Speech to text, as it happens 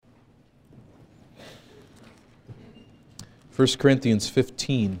1 Corinthians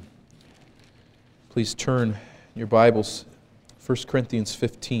 15. Please turn your Bibles. 1 Corinthians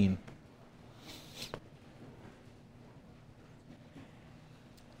 15.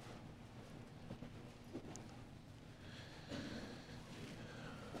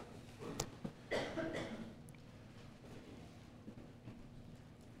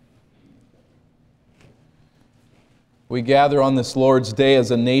 We gather on this Lord's Day as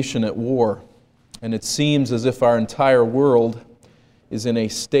a nation at war, and it seems as if our entire world is in a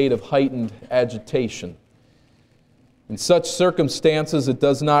state of heightened agitation. In such circumstances, it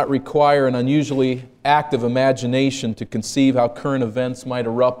does not require an unusually active imagination to conceive how current events might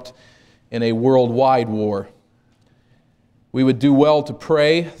erupt in a worldwide war. We would do well to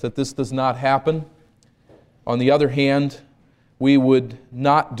pray that this does not happen. On the other hand, we would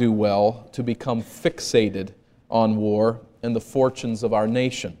not do well to become fixated on war and the fortunes of our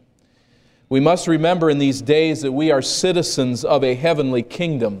nation. We must remember in these days that we are citizens of a heavenly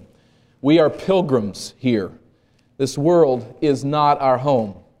kingdom. We are pilgrims here. This world is not our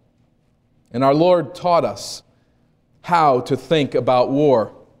home. And our Lord taught us how to think about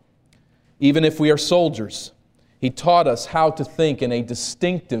war. Even if we are soldiers, He taught us how to think in a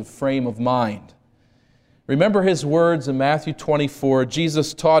distinctive frame of mind. Remember His words in Matthew 24.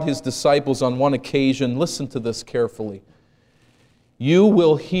 Jesus taught His disciples on one occasion, listen to this carefully, "You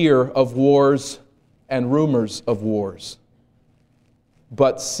will hear of wars and rumors of wars,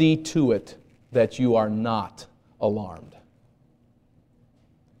 but see to it that you are not alarmed."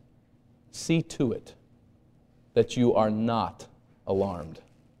 See to it that you are not alarmed.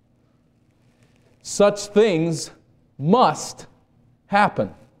 Such things must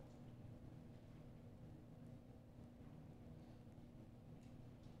happen.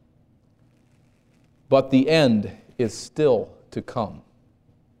 But the end is still to come.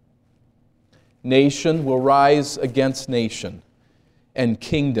 Nation will rise against nation, and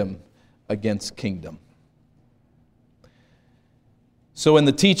kingdom against kingdom. So in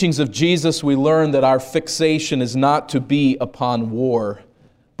the teachings of Jesus, we learn that our fixation is not to be upon war,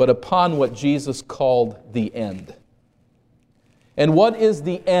 but upon what Jesus called the end. And what is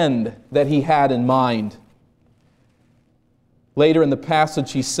the end that He had in mind? Later in the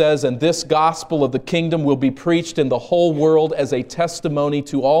passage He says, "And this gospel of the kingdom will be preached in the whole world as a testimony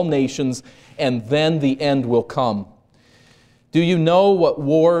to all nations, and then the end will come." Do you know what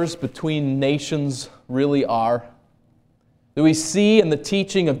wars between nations really are? Do we see in the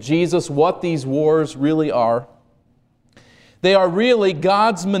teaching of Jesus what these wars really are? They are really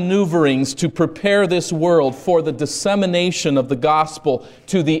God's maneuverings to prepare this world for the dissemination of the gospel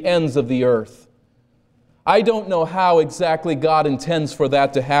to the ends of the earth. I don't know how exactly God intends for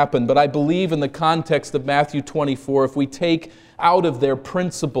that to happen, but I believe in the context of Matthew 24, if we take out of their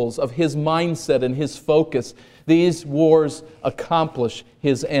principles of His mindset and His focus, these wars accomplish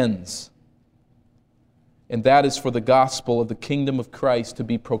His ends. And that is for the gospel of the kingdom of Christ to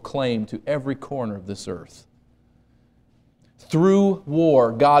be proclaimed to every corner of this earth. Through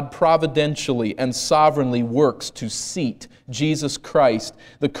war, God providentially and sovereignly works to seat Jesus Christ,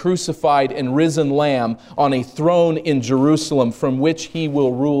 the crucified and risen Lamb, on a throne in Jerusalem from which He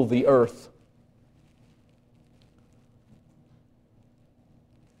will rule the earth.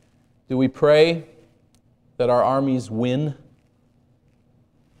 Do we pray that our armies win?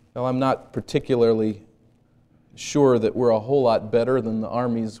 Well, I'm not particularly sure that we're a whole lot better than the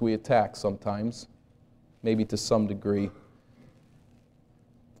armies we attack sometimes, maybe to some degree.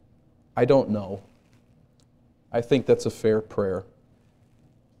 I don't know. I think that's a fair prayer.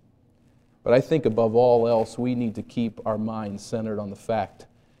 But I think above all else, we need to keep our minds centered on the fact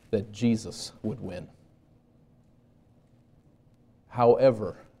that Jesus would win.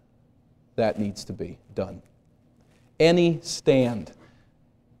 However, that needs to be done. Any stand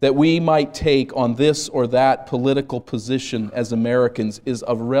that we might take on this or that political position as Americans is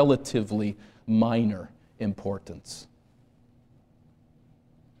of relatively minor importance.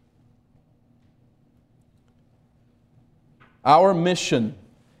 Our mission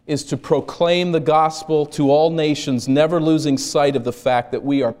is to proclaim the gospel to all nations, never losing sight of the fact that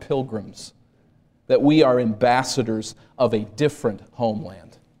we are pilgrims, that we are ambassadors of a different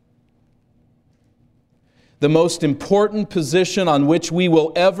homeland. The most important position on which we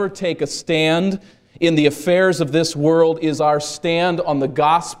will ever take a stand in the affairs of this world is our stand on the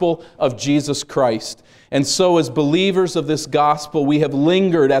gospel of Jesus Christ. And so as believers of this gospel, we have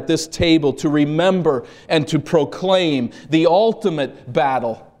lingered at this table to remember and to proclaim the ultimate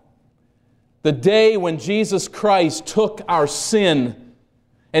battle. The day when Jesus Christ took our sin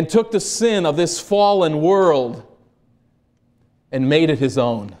and took the sin of this fallen world and made it His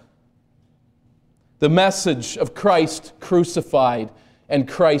own. the message of Christ crucified and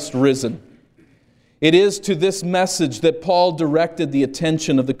Christ risen. It is to this message that Paul directed the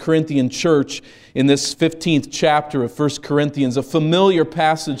attention of the Corinthian church in this 15th chapter of 1 Corinthians, a familiar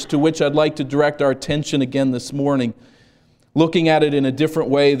passage to which I'd like to direct our attention again this morning, looking at it in a different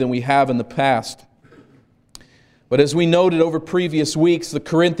way than we have in the past. But as we noted over previous weeks, the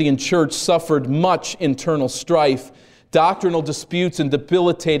Corinthian church suffered much internal strife. Doctrinal disputes and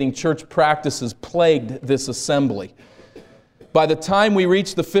debilitating church practices plagued this assembly. By the time we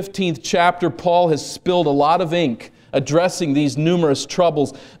reach the 15th chapter, Paul has spilled a lot of ink addressing these numerous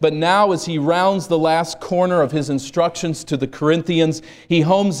troubles. But now, as he rounds the last corner of his instructions to the Corinthians, he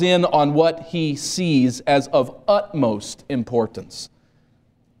homes in on what he sees as of utmost importance.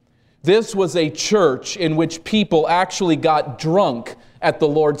 This was a church in which people actually got drunk at the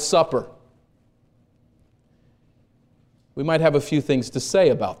Lord's Supper. We might have a few things to say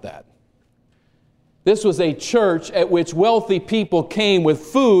about that. This was a church at which wealthy people came with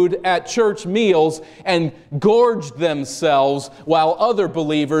food at church meals and gorged themselves while other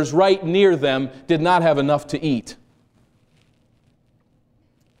believers right near them did not have enough to eat.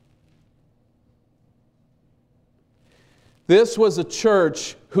 This was a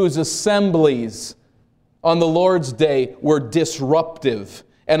church whose assemblies on the Lord's Day were disruptive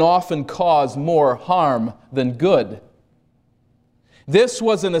and often caused more harm than good. This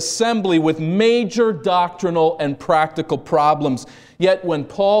was an assembly with major doctrinal and practical problems. Yet when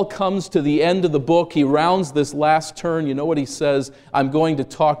Paul comes to the end of the book, he rounds this last turn. You know what he says? I'm going to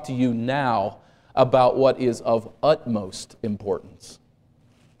talk to you now about what is of utmost importance.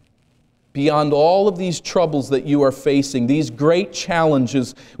 Beyond all of these troubles that you are facing, these great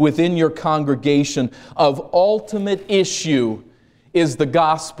challenges within your congregation, of ultimate issue is the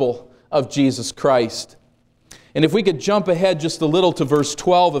gospel of Jesus Christ. And if we could jump ahead just a little to verse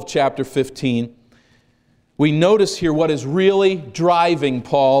 12 of chapter 15, we notice here what is really driving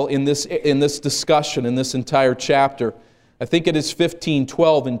Paul in this discussion, in this entire chapter. I think it is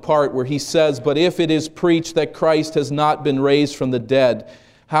 15:12 in part, where he says, "But if it is preached that Christ has not been raised from the dead,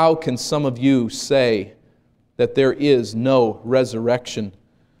 how can some of you say that there is no resurrection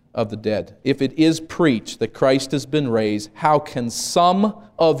of the dead? If it is preached that Christ has been raised, how can some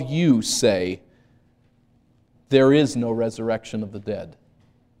of you say there is no resurrection of the dead?"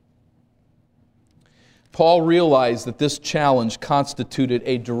 Paul realized that this challenge constituted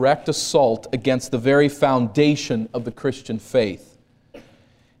a direct assault against the very foundation of the Christian faith.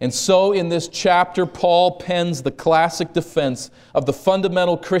 And so in this chapter, Paul pens the classic defense of the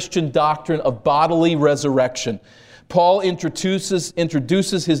fundamental Christian doctrine of bodily resurrection. Paul introduces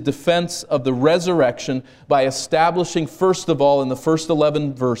his defense of the resurrection by establishing, first of all, in the first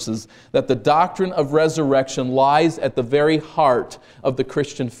 11 verses, that the doctrine of resurrection lies at the very heart of the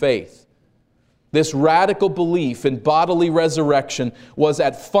Christian faith. This radical belief in bodily resurrection was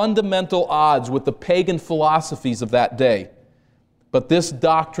at fundamental odds with the pagan philosophies of that day. But this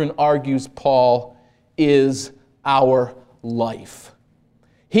doctrine, argues Paul, is our life.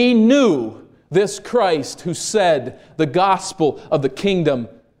 He knew this Christ who said the gospel of the kingdom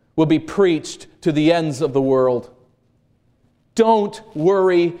will be preached to the ends of the world. Don't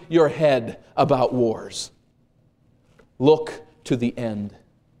worry your head about wars. Look to the end.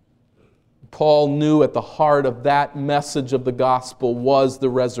 Paul knew at the heart of that message of the gospel was the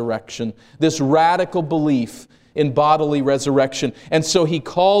resurrection, this radical belief in bodily resurrection. And so he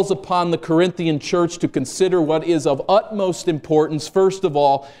calls upon the Corinthian church to consider what is of utmost importance. First of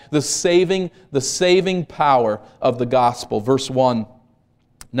all, the saving power of the gospel. Verse 1.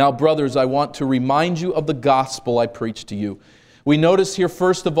 "Now, brothers, I want to remind you of the gospel I preached to you." We notice here,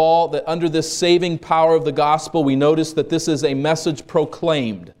 first of all, that under this saving power of the gospel, we notice that this is a message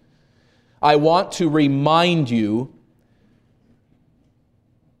proclaimed. I want to remind you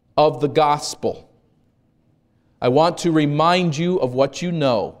of the gospel. I want to remind you of what you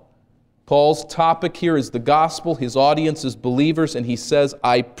know. Paul's topic here is the gospel. His audience is believers, and he says,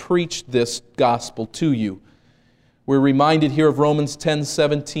 I preached this gospel to you. We're reminded here of Romans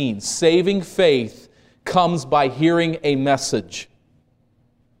 10:17. Saving faith comes by hearing a message.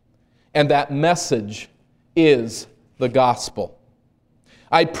 And that message is the gospel.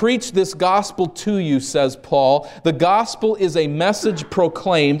 I preach this gospel to you, says Paul. The gospel is a message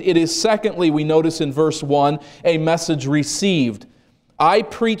proclaimed. It is, secondly, we notice in verse 1, a message received. I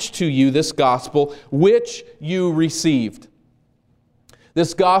preach to you this gospel which you received.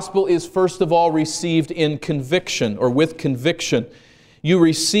 This gospel is first of all received in conviction, or with conviction. You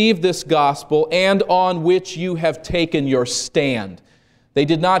received this gospel and on which you have taken your stand. They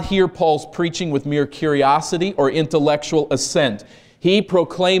did not hear Paul's preaching with mere curiosity or intellectual assent. He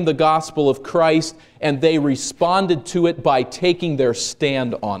proclaimed the gospel of Christ, and they responded to it by taking their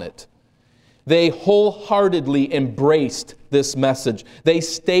stand on it. They wholeheartedly embraced this message. They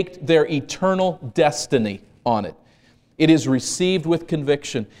staked their eternal destiny on it. It is received with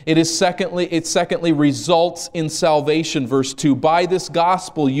conviction. It secondly results in salvation. Verse 2, by this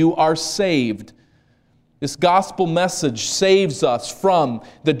gospel you are saved. This gospel message saves us from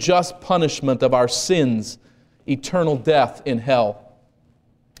the just punishment of our sins, eternal death in hell.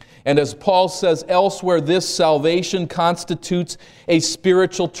 And as Paul says elsewhere, this salvation constitutes a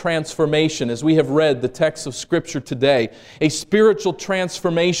spiritual transformation. As we have read the text of Scripture today, a spiritual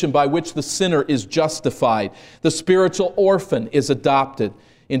transformation by which the sinner is justified. The spiritual orphan is adopted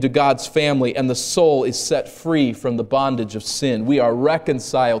into God's family, and the soul is set free from the bondage of sin. We are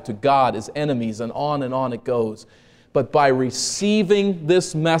reconciled to God as enemies, and on it goes. But by receiving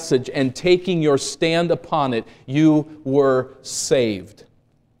this message and taking your stand upon it, you were saved.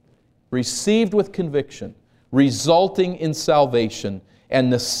 Received with conviction, resulting in salvation, and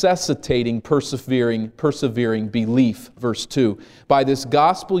necessitating persevering belief. Verse 2, by this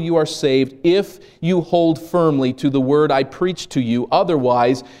gospel you are saved if you hold firmly to the word I preached to you,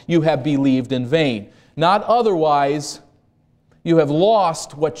 otherwise you have believed in vain. Not otherwise, you have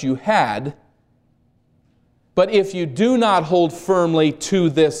lost what you had, but if you do not hold firmly to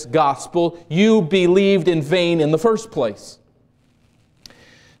this gospel, you believed in vain in the first place.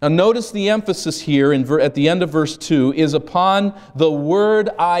 Now notice the emphasis here at the end of verse 2 is upon the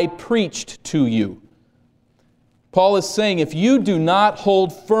word I preached to you. Paul is saying if you do not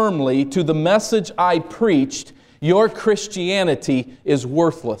hold firmly to the message I preached, your Christianity is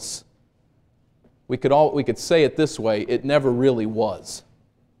worthless. We could say it this way, it never really was.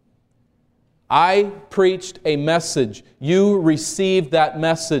 I preached a message. You received that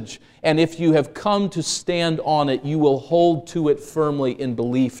message. And if you have come to stand on it, you will hold to it firmly in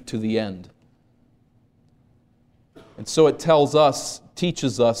belief to the end. And so it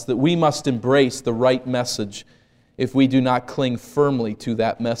teaches us that we must embrace the right message if we do not cling firmly to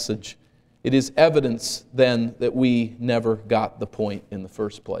that message. It is evidence then that we never got the point in the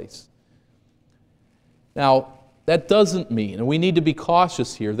first place. Now, that doesn't mean, and we need to be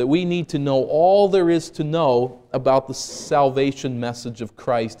cautious here, that we need to know all there is to know about the salvation message of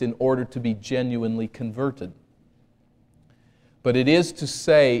Christ in order to be genuinely converted. But it is to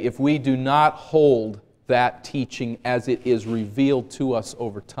say, if we do not hold that teaching as it is revealed to us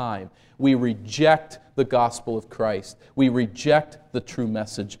over time, we reject the gospel of Christ. We reject the true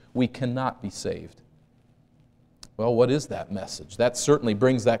message. We cannot be saved. Well, what is that message? That certainly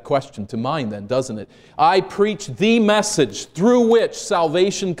brings that question to mind then, doesn't it? I preach the message through which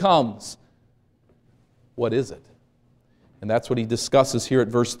salvation comes. What is it? And that's what he discusses here at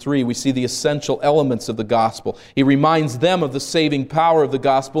verse 3. We see the essential elements of the gospel. He reminds them of the saving power of the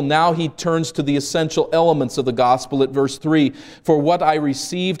gospel. Now he turns to the essential elements of the gospel at verse 3. For what I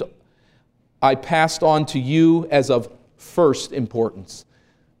received, I passed on to you as of first importance.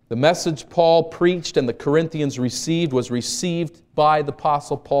 The message Paul preached and the Corinthians received was received by the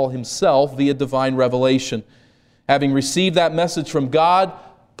Apostle Paul himself via divine revelation. Having received that message from God,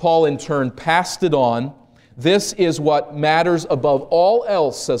 Paul in turn passed it on. This is what matters above all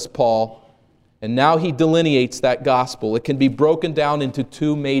else, says Paul. And now he delineates that gospel. It can be broken down into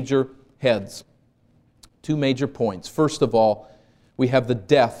two major heads, two major points. First of all, we have the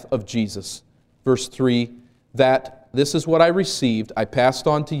death of Jesus. Verse 3, that this is what I received, I passed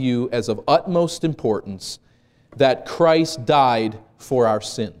on to you as of utmost importance, that Christ died for our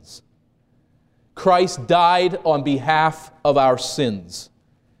sins. Christ died on behalf of our sins.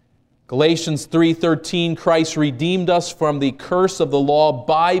 Galatians 3:13, Christ redeemed us from the curse of the law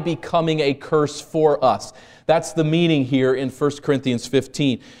by becoming a curse for us. That's the meaning here in 1 Corinthians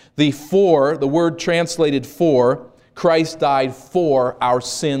 15. The word translated for, Christ died for our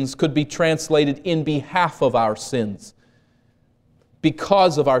sins, could be translated in behalf of our sins.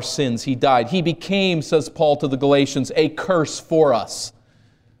 Because of our sins, He died. He became, says Paul to the Galatians, a curse for us.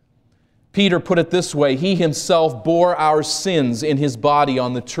 Peter put it this way, He Himself bore our sins in His body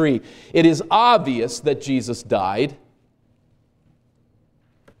on the tree. It is obvious that Jesus died,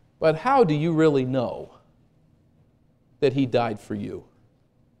 but how do you really know that He died for you?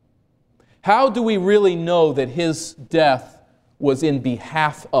 How do we really know that His death was in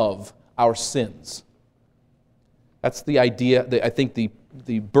behalf of our sins? That's the idea, I think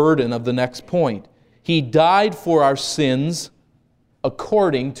the burden of the next point. He died for our sins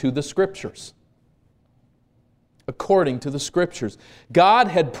according to the Scriptures. According to the Scriptures. God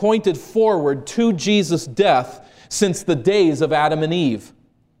had pointed forward to Jesus' death since the days of Adam and Eve.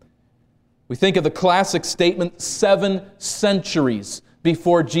 We think of the classic statement 7 centuries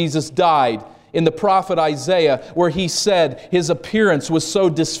before Jesus died in the prophet Isaiah, where he said his appearance was so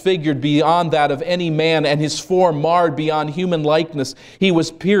disfigured beyond that of any man, and his form marred beyond human likeness. He was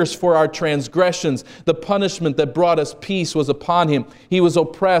pierced for our transgressions. The punishment that brought us peace was upon him. He was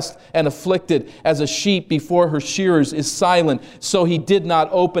oppressed and afflicted, as a sheep before her shearers is silent, so he did not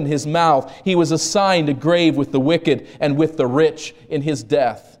open his mouth. He was assigned a grave with the wicked and with the rich in his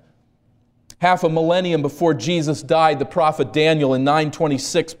death. Half a millennium before Jesus died, the prophet Daniel in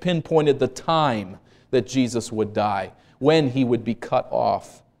 926 pinpointed the time that Jesus would die, when he would be cut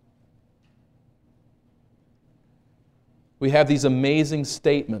off. We have these amazing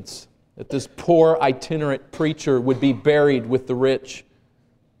statements that this poor itinerant preacher would be buried with the rich,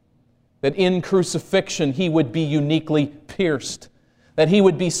 that in crucifixion he would be uniquely pierced, that he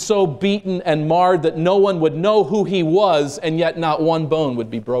would be so beaten and marred that no one would know who he was, and yet not one bone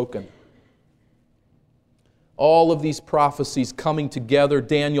would be broken. All of these prophecies coming together,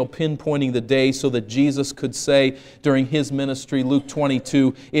 Daniel pinpointing the day so that Jesus could say during his ministry, Luke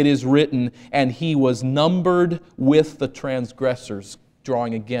 22, it is written, and he was numbered with the transgressors,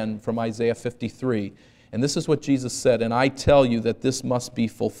 drawing again from Isaiah 53. And this is what Jesus said, and I tell you that this must be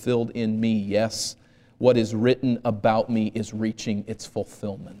fulfilled in me. Yes, what is written about me is reaching its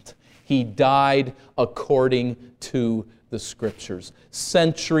fulfillment. He died according to the Scriptures.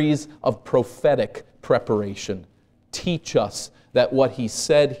 Centuries of prophetic preparation teach us that what he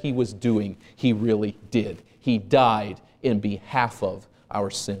said he was doing, he really did. He died in behalf of our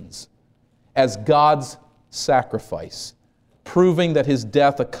sins as God's sacrifice, proving that his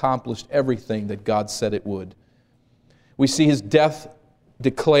death accomplished everything that God said it would. We see his death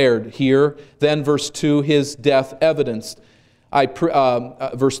declared here, then verse 2, his death evidenced.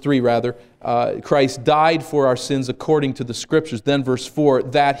 Verse 3 rather, Christ died for our sins according to the Scriptures. Then verse 4,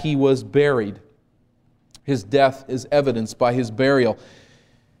 that he was buried. His death is evidenced by his burial.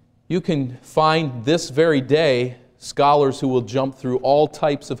 You can find this very day scholars who will jump through all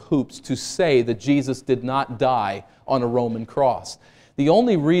types of hoops to say that Jesus did not die on a Roman cross. The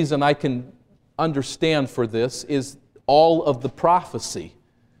only reason I can understand for this is all of the prophecy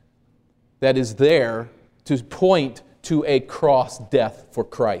that is there to point to a cross death for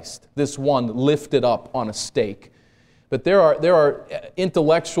Christ, this one lifted up on a stake. But there are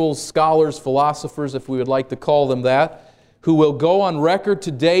intellectuals, scholars, philosophers, if we would like to call them that, who will go on record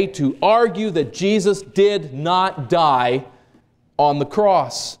today to argue that Jesus did not die on the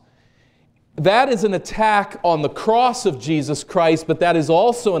cross. That is an attack on the cross of Jesus Christ, but that is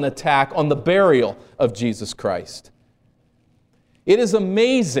also an attack on the burial of Jesus Christ. It is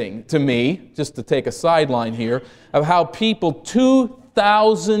amazing to me, just to take a sideline here, of how people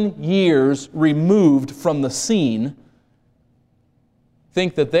 2,000 years removed from the scene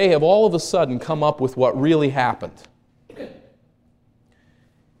think that they have all of a sudden come up with what really happened.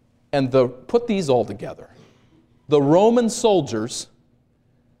 And put these all together. The Roman soldiers,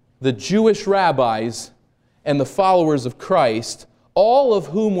 the Jewish rabbis, and the followers of Christ, all of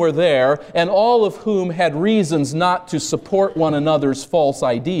whom were there, and all of whom had reasons not to support one another's false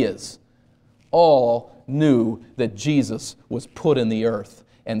ideas, all knew that Jesus was put in the earth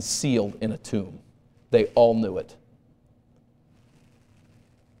and sealed in a tomb. They all knew it.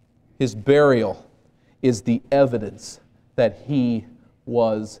 His burial is the evidence that he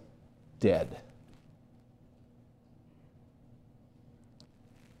was dead.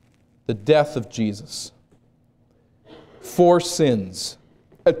 The death of Jesus for sins,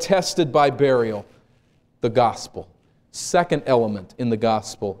 attested by burial, the gospel. Second element in the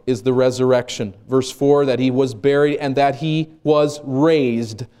gospel is the resurrection. Verse 4, that he was buried and that he was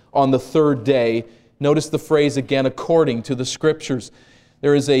raised on the third day. Notice the phrase again, according to the Scriptures.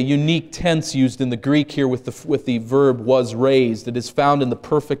 There is a unique tense used in the Greek here with the verb was raised. It is found in the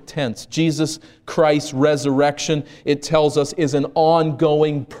perfect tense. Jesus Christ's resurrection, it tells us, is an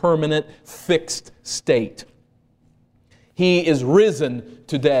ongoing, permanent, fixed state. He is risen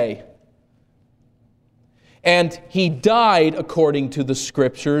today. And he died according to the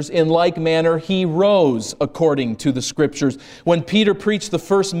Scriptures. In like manner, he rose according to the Scriptures. When Peter preached the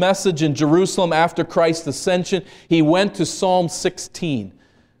first message in Jerusalem after Christ's ascension, he went to Psalm 16,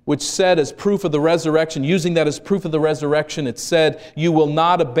 which said as proof of the resurrection, using that as proof of the resurrection, it said, "You will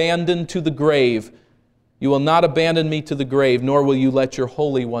not abandon to the grave. You will not abandon me to the grave, nor will you let your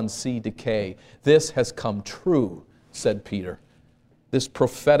Holy One see decay." This has come true, said Peter. This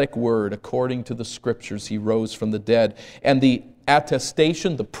prophetic word, according to the Scriptures, he rose from the dead. And the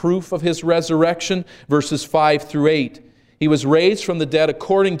attestation, the proof of his resurrection, verses 5 through 8. He was raised from the dead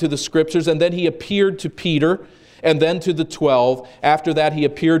according to the Scriptures, and then he appeared to Peter, and then to the 12. After that, he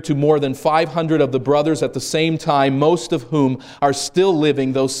appeared to more than 500 of the brothers at the same time, most of whom are still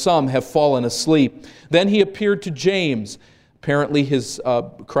living, though some have fallen asleep. Then he appeared to James, apparently his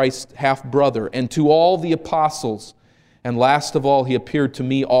Christ's half-brother, and to all the apostles. And last of all, he appeared to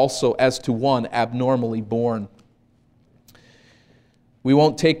me also as to one abnormally born. We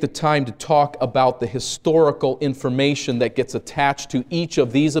won't take the time to talk about the historical information that gets attached to each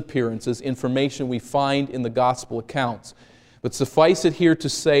of these appearances, information we find in the gospel accounts. But suffice it here to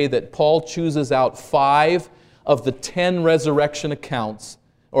say that Paul chooses out 5 of the 10 resurrection accounts,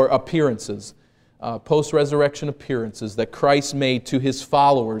 or appearances, post-resurrection appearances that Christ made to His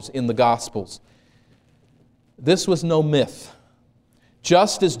followers in the Gospels. This was no myth.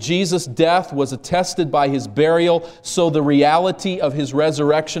 Just as Jesus' death was attested by His burial, so the reality of His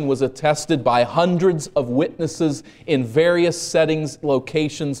resurrection was attested by hundreds of witnesses in various settings,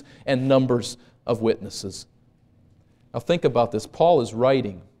 locations, and numbers of witnesses. Now think about this. Paul is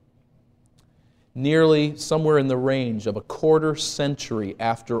writing nearly somewhere in the range of a quarter century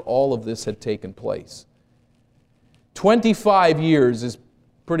after all of this had taken place. 25 years is a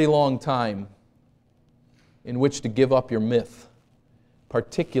pretty long time in which to give up your myth,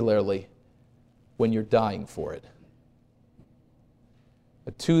 particularly when you're dying for it.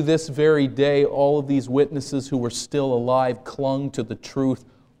 But to this very day, all of these witnesses who were still alive clung to the truth.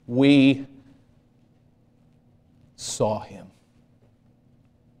 We saw Him.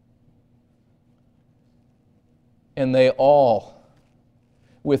 And they all,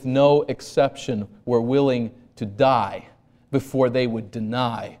 with no exception, were willing to die before they would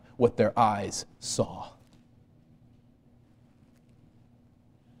deny what their eyes saw.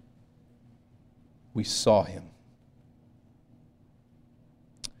 We saw Him.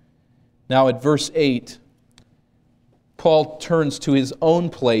 Now at verse 8, Paul turns to his own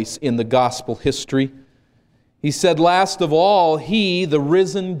place in the gospel history. He said, "Last of all, He, the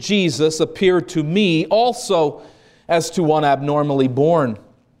risen Jesus, appeared to me also as to one abnormally born."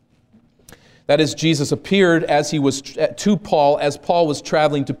 That is, Jesus appeared to Paul as Paul was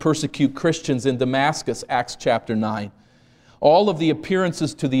traveling to persecute Christians in Damascus, Acts chapter 9. All of the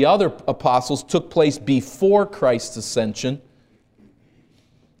appearances to the other apostles took place before Christ's ascension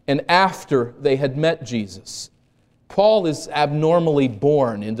and after they had met Jesus. Paul is abnormally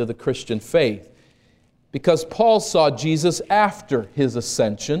born into the Christian faith because Paul saw Jesus after His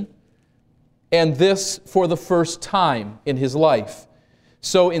ascension, and this for the first time in his life.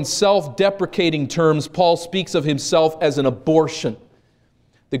 So in self-deprecating terms, Paul speaks of himself as an abortion.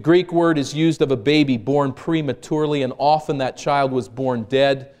 The Greek word is used of a baby born prematurely, and often that child was born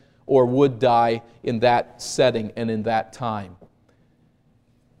dead or would die in that setting and in that time.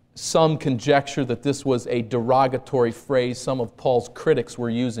 Some conjecture that this was a derogatory phrase some of Paul's critics were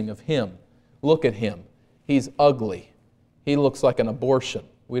using of him. Look at him. He's ugly. He looks like an abortion.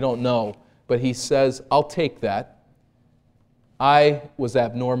 We don't know. But he says, I'll take that. I was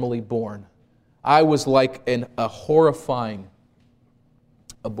abnormally born. I was like a horrifying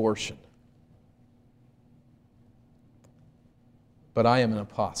abortion. But I am an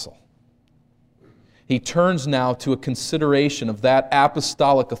apostle. He turns now to a consideration of that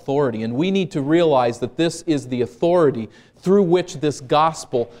apostolic authority, and we need to realize that this is the authority through which this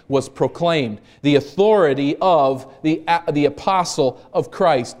gospel was proclaimed. The authority of the apostle of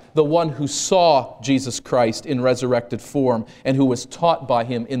Christ, the one who saw Jesus Christ in resurrected form and who was taught by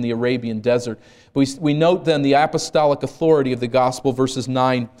Him in the Arabian desert. We note then the apostolic authority of the gospel, verses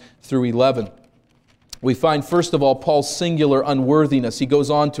 9 through 11. We find, first of all, Paul's singular unworthiness. He goes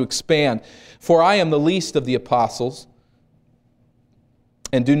on to expand. "For I am the least of the apostles,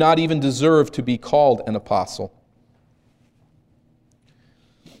 and do not even deserve to be called an apostle,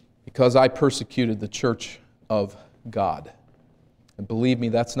 because I persecuted the church of God." And believe me,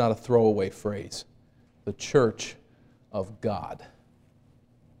 that's not a throwaway phrase. The church of God.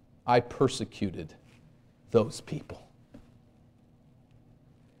 I persecuted those people.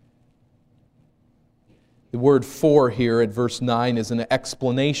 The word "for" here at verse 9 is an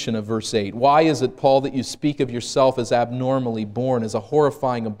explanation of verse 8. Why is it, Paul, that you speak of yourself as abnormally born, as a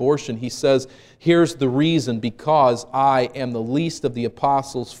horrifying abortion? He says, here's the reason: because I am the least of the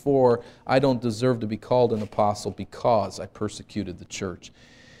apostles, for I don't deserve to be called an apostle, because I persecuted the church.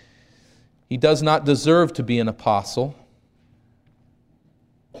 He does not deserve to be an apostle.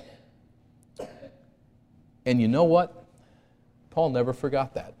 And you know what? Paul never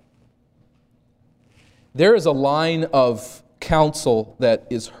forgot that. There is a line of counsel that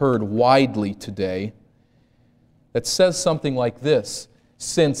is heard widely today that says something like this: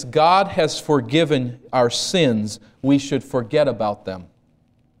 since God has forgiven our sins, we should forget about them.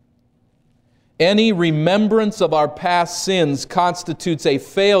 Any remembrance of our past sins constitutes a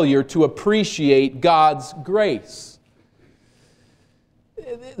failure to appreciate God's grace.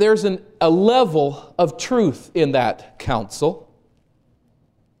 There's a level of truth in that counsel,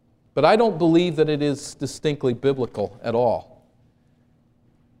 but I don't believe that it is distinctly biblical at all.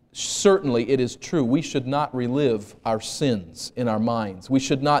 Certainly it is true. We should not relive our sins in our minds. We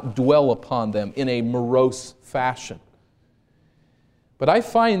should not dwell upon them in a morose fashion. But I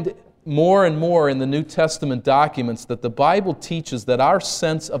find more and more in the New Testament documents that the Bible teaches that our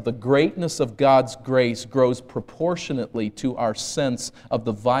sense of the greatness of God's grace grows proportionately to our sense of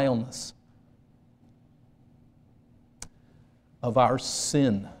the vileness of our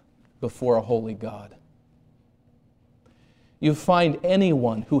sin before a holy God. You find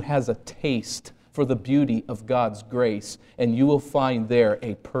anyone who has a taste for the beauty of God's grace, and you will find there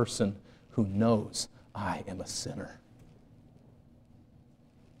a person who knows, I am a sinner.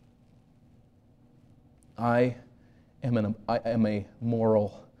 I am a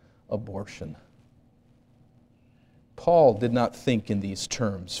moral abortion. Paul did not think in these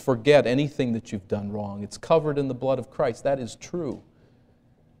terms. Forget anything that you've done wrong. It's covered in the blood of Christ. That is true.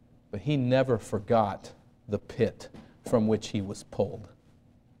 But he never forgot the pit from which he was pulled.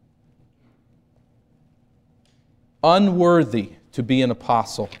 Unworthy to be an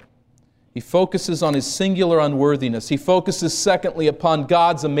apostle. He focuses on his singular unworthiness. He focuses, secondly, upon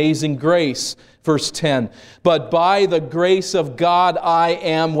God's amazing grace. Verse 10, but by the grace of God I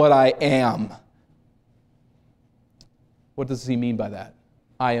am what I am. What does he mean by that?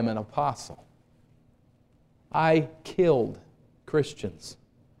 I am an apostle. I killed Christians,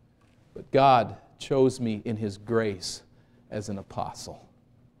 but God chose me in His grace as an apostle.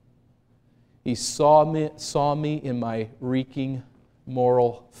 He saw me in my reeking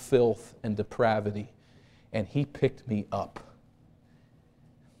moral filth and depravity, and He picked me up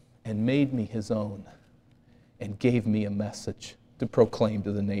and made me His own and gave me a message to proclaim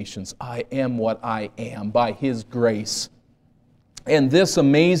to the nations. I am what I am by His grace. And this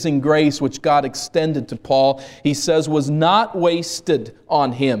amazing grace which God extended to Paul, he says, was not wasted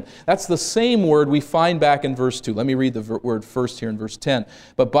on him. That's the same word we find back in verse 2. Let me read the word first here in verse 10.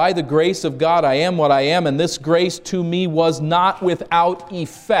 But by the grace of God I am what I am, and this grace to me was not without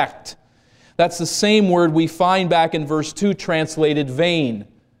effect. That's the same word we find back in verse 2, translated vain.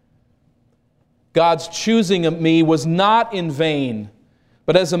 God's choosing of me was not in vain.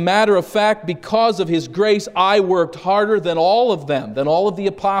 But as a matter of fact, because of His grace, I worked harder than all of them, than all of the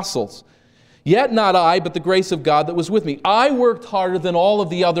apostles. Yet not I, but the grace of God that was with me. I worked harder than all of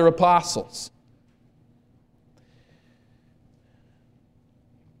the other apostles.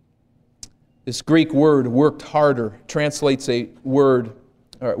 This Greek word, worked harder, translates a word,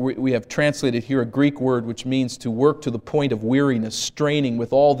 we have translated here a Greek word which means to work to the point of weariness, straining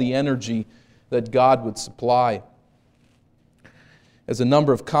with all the energy that God would supply. As a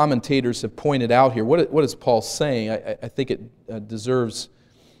number of commentators have pointed out here, what is Paul saying? I think it deserves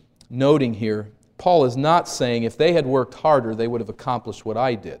noting here. Paul is not saying if they had worked harder, they would have accomplished what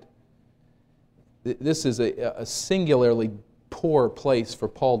I did. This is a singularly poor place for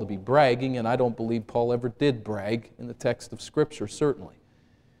Paul to be bragging, and I don't believe Paul ever did brag in the text of Scripture, certainly.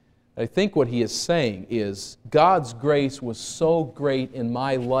 I think what he is saying is, God's grace was so great in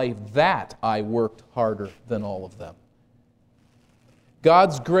my life that I worked harder than all of them.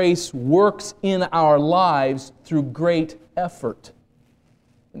 God's grace works in our lives through great effort.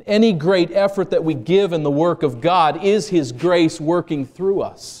 And any great effort that we give in the work of God is His grace working through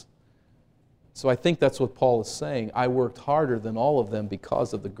us. So I think that's what Paul is saying. I worked harder than all of them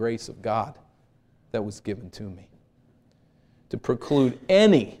because of the grace of God that was given to me. To preclude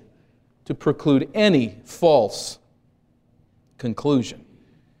any false conclusion,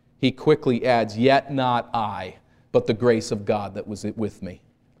 he quickly adds, yet not I, but the grace of God that was with me.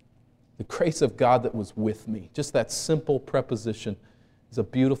 The grace of God that was with me. Just that simple preposition is a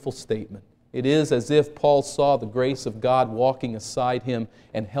beautiful statement. It is as if Paul saw the grace of God walking aside him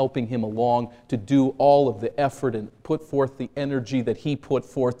and helping him along to do all of the effort and put forth the energy that he put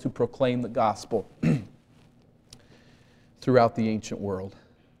forth to proclaim the gospel throughout the ancient world.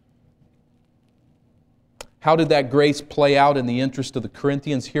 How did that grace play out in the interest of the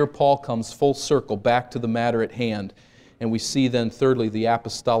Corinthians? Here Paul comes full circle back to the matter at hand. And we see then, thirdly, the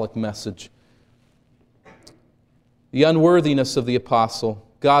apostolic message. The unworthiness of the apostle,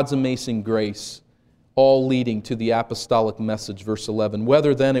 God's amazing grace, all leading to the apostolic message, verse 11.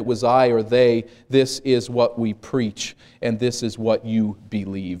 Whether then it was I or they, this is what we preach, and this is what you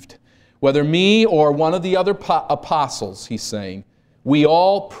believed. Whether me or one of the other apostles, he's saying, We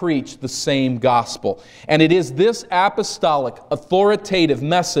all preach the same gospel. And it is this apostolic, authoritative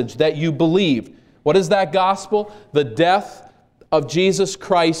message that you believe. What is that gospel? The death of Jesus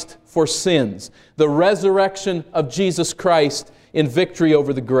Christ for sins. The resurrection of Jesus Christ in victory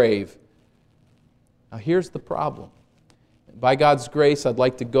over the grave. Now here's the problem. By God's grace, I'd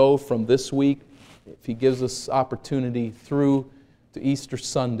like to go from this week, if He gives us opportunity, through to Easter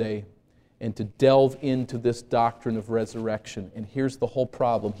Sunday, and to delve into this doctrine of resurrection. And here's the whole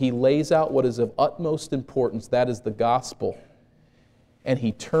problem. He lays out what is of utmost importance, that is the gospel. And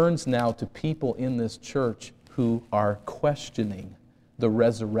He turns now to people in this church who are questioning the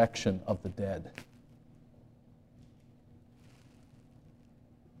resurrection of the dead.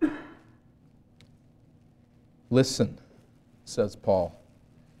 Listen, says Paul,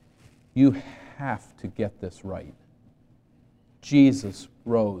 you have to get this right. Jesus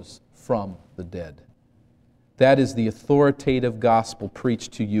rose from the dead. That is the authoritative gospel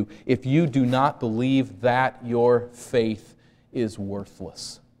preached to you. If you do not believe that, your faith is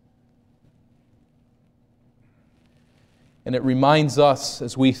worthless. And it reminds us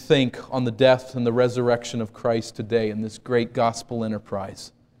as we think on the death and the resurrection of Christ today in this great gospel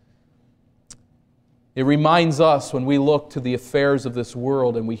enterprise. It reminds us when we look to the affairs of this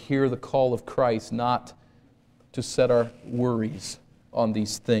world and we hear the call of Christ not to set our worries on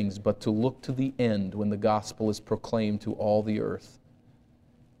these things, but to look to the end when the gospel is proclaimed to all the earth.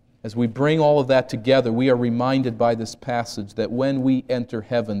 As we bring all of that together, we are reminded by this passage that when we enter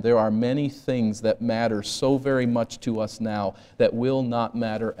heaven, there are many things that matter so very much to us now that will not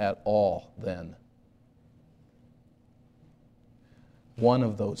matter at all then. One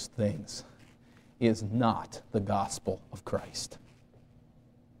of those things is not the gospel of Christ.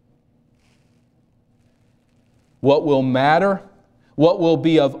 What will matter, what will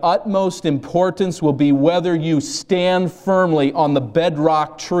be of utmost importance, will be whether you stand firmly on the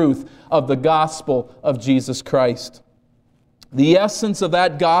bedrock truth of the gospel of Jesus Christ. The essence of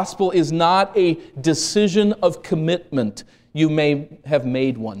that gospel is not a decision of commitment you may have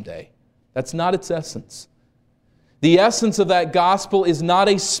made one day. That's not its essence. The essence of that gospel is not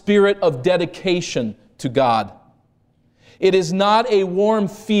a spirit of dedication to God. It is not a warm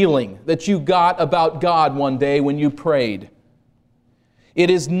feeling that you got about God one day when you prayed.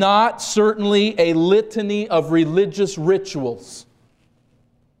 It is not certainly a litany of religious rituals.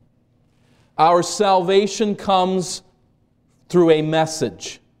 Our salvation comes through a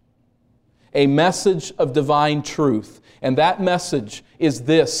message of divine truth. And that message is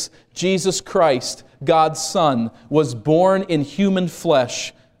this: Jesus Christ, God's Son, was born in human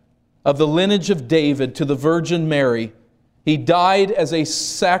flesh of the lineage of David to the Virgin Mary. He died as a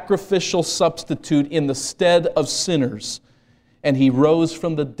sacrificial substitute in the stead of sinners, and He rose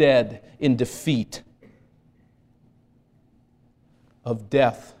from the dead in defeat of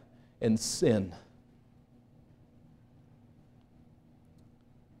death and sin.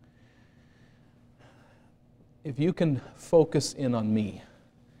 If you can focus in on me,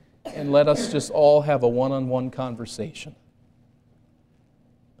 and let us just all have a one-on-one conversation.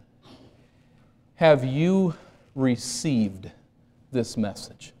 Have you received this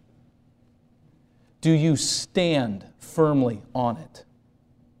message? Do you stand firmly on it?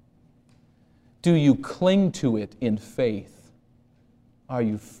 Do you cling to it in faith? Are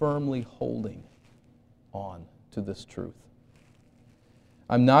you firmly holding on to this truth?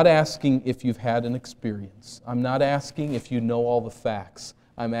 I'm not asking if you've had an experience. I'm not asking if you know all the facts.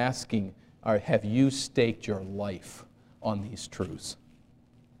 I'm asking, have you staked your life on these truths?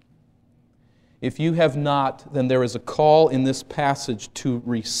 If you have not, then there is a call in this passage to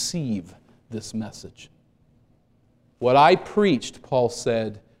receive this message. What I preached, Paul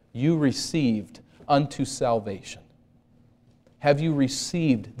said, you received unto salvation. Have you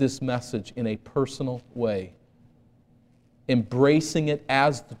received this message in a personal way? Embracing it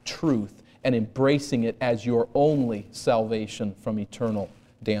as the truth and embracing it as your only salvation from eternal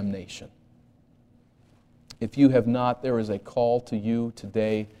damnation. If you have not, there is a call to you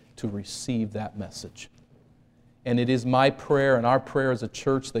today to receive that message. And it is my prayer and our prayer as a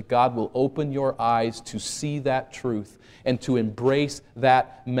church that God will open your eyes to see that truth and to embrace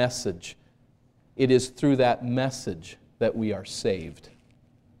that message. It is through that message that we are saved.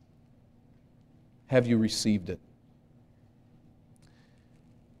 Have you received it?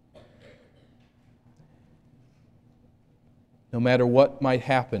 No matter what might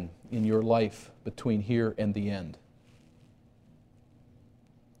happen in your life between here and the end,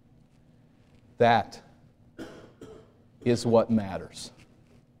 that is what matters.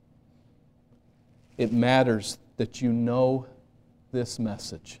 It matters that you know this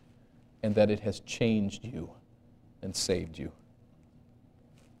message and that it has changed you and saved you.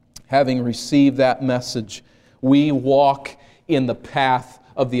 Having received that message, we walk in the path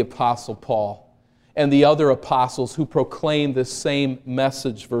of the Apostle Paul and the other apostles who proclaim this same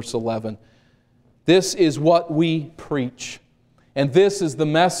message, verse 11. This is what we preach, and this is the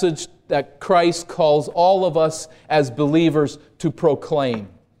message that Christ calls all of us as believers to proclaim.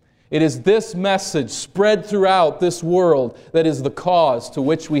 It is this message spread throughout this world that is the cause to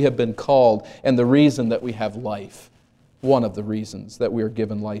which we have been called and the reason that we have life. One of the reasons that we are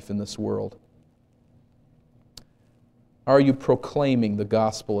given life in this world. Are you proclaiming the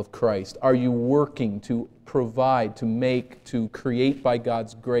gospel of Christ? Are you working to provide, to make, to create by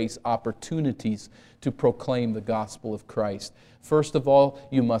God's grace opportunities to proclaim the gospel of Christ? First of all,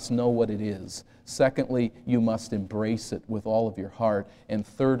 you must know what it is. Secondly, you must embrace it with all of your heart. And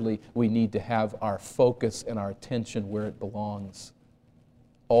thirdly, we need to have our focus and our attention where it belongs,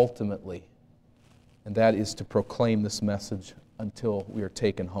 ultimately. And that is to proclaim this message until we are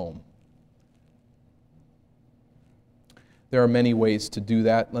taken home. There are many ways to do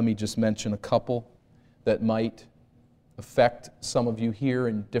that. Let me just mention a couple that might affect some of you here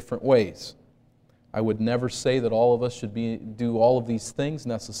in different ways. I would never say that all of us should do all of these things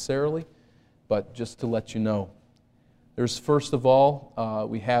necessarily, but just to let you know. There's first of all,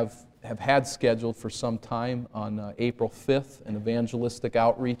 we have had scheduled for some time on April 5th an evangelistic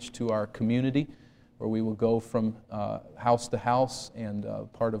outreach to our community where we will go from house to house and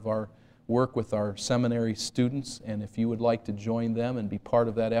part of our work with our seminary students. And if you would like to join them and be part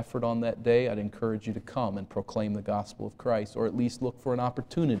of that effort on that day, I'd encourage you to come and proclaim the gospel of Christ, or at least look for an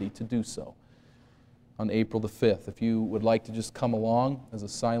opportunity to do so on April the 5th. If you would like to just come along as a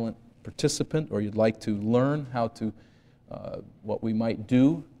silent participant, or you'd like to learn how to what we might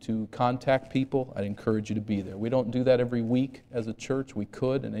do to contact people, I'd encourage you to be there. We don't do that every week as a church. We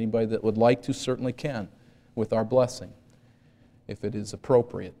could, and anybody that would like to certainly can, with our blessing, if it is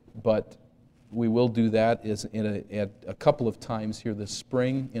appropriate. But we will do that at a couple of times here this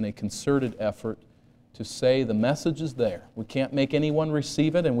spring in a concerted effort to say the message is there. We can't make anyone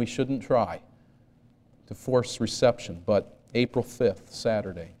receive it, and we shouldn't try to force reception. But April 5th,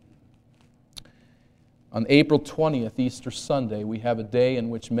 Saturday. On April 20th, Easter Sunday, we have a day in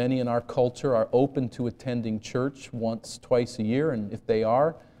which many in our culture are open to attending church once, twice a year, and if they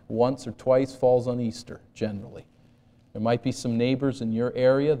are, once or twice falls on Easter, generally. There might be some neighbors in your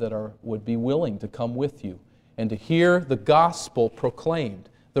area that would be willing to come with you and to hear the gospel proclaimed,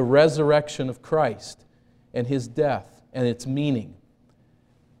 the resurrection of Christ and His death and its meaning.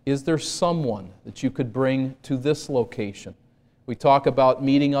 Is there someone that you could bring to this location? We talk about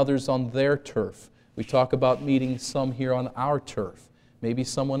meeting others on their turf. We talk about meeting some here on our turf. Maybe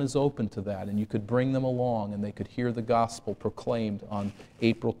someone is open to that, and you could bring them along and they could hear the gospel proclaimed on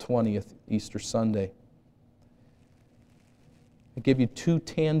April 20th, Easter Sunday. I give you two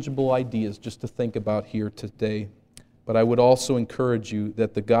tangible ideas just to think about here today. But I would also encourage you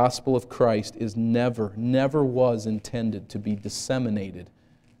that the gospel of Christ is never was intended to be disseminated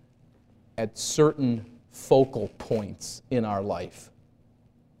at certain focal points in our life.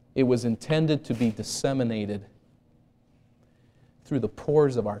 It was intended to be disseminated through the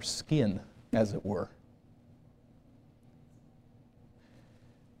pores of our skin, as it were.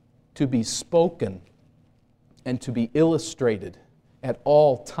 To be spoken and to be illustrated at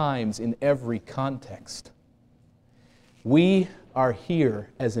all times in every context. We are here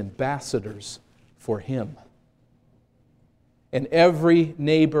as ambassadors for Him. And every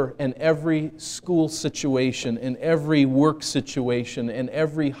neighbor and every school situation and every work situation and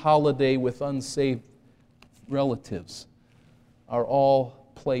every holiday with unsaved relatives are all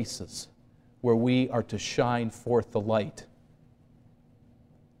places where we are to shine forth the light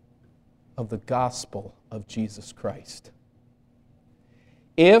of the gospel of Jesus Christ.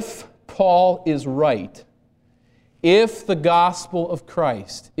 If Paul is right, if the gospel of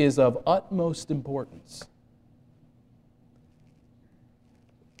Christ is of utmost importance,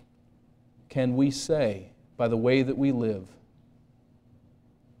 can we say, by the way that we live,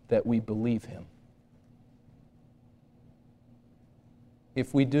 that we believe Him?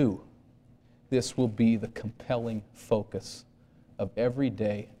 If we do, this will be the compelling focus of every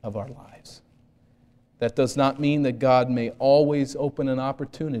day of our lives. That does not mean that God may always open an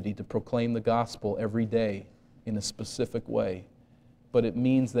opportunity to proclaim the gospel every day in a specific way, but it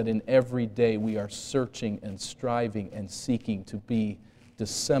means that in every day we are searching and striving and seeking to be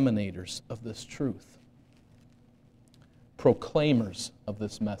disseminators of this truth, proclaimers of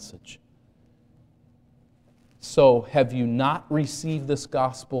this message. So, have you not received this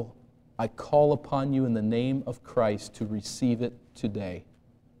gospel? I call upon you in the name of Christ to receive it today.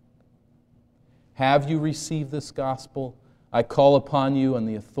 Have you received this gospel? I call upon you on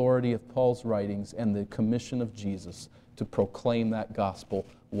the authority of Paul's writings and the commission of Jesus to proclaim that gospel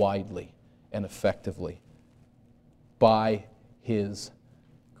widely and effectively by His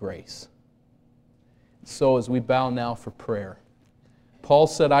grace. So as we bow now for prayer, Paul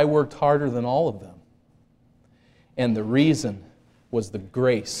said, I worked harder than all of them. And the reason was the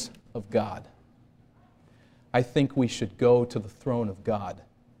grace of God. I think we should go to the throne of God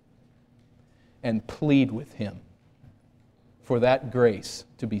and plead with Him for that grace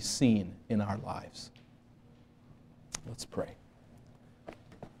to be seen in our lives. Let's pray.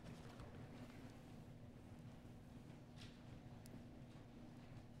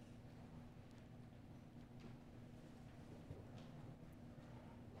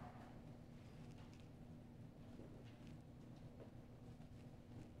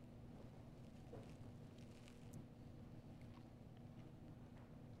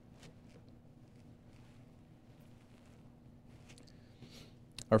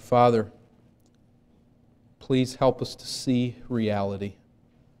 Our Father, please help us to see reality.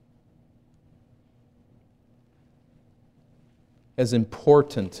 As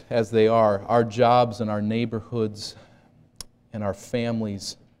important as they are, our jobs and our neighborhoods and our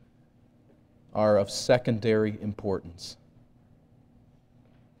families are of secondary importance.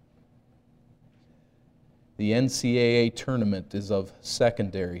 The NCAA tournament is of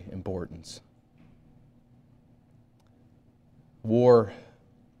secondary importance. War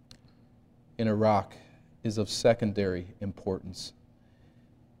in Iraq is of secondary importance.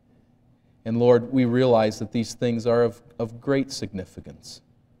 And Lord, we realize that these things are of great significance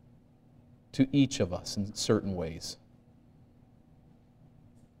to each of us in certain ways.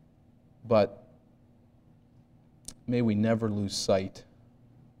 But may we never lose sight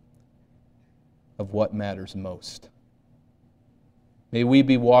of what matters most. May we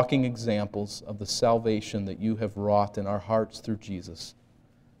be walking examples of the salvation that you have wrought in our hearts through Jesus.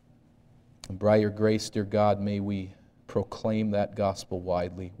 And by your grace, dear God, may we proclaim that gospel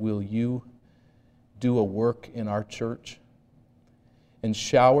widely. Will you do a work in our church and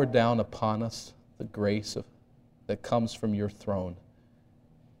shower down upon us the grace that comes from your throne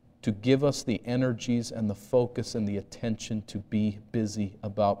to give us the energies and the focus and the attention to be busy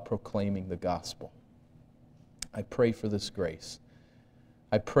about proclaiming the gospel? I pray for this grace.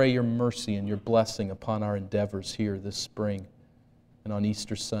 I pray your mercy and your blessing upon our endeavors here this spring and on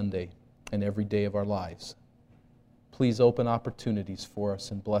Easter Sunday and every day of our lives. Please open opportunities for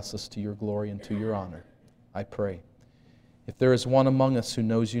us and bless us to your glory and to your honor, I pray. If there is one among us who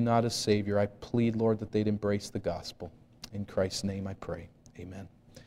knows you not as Savior, I plead, Lord, that they'd embrace the gospel. In Christ's name I pray. Amen.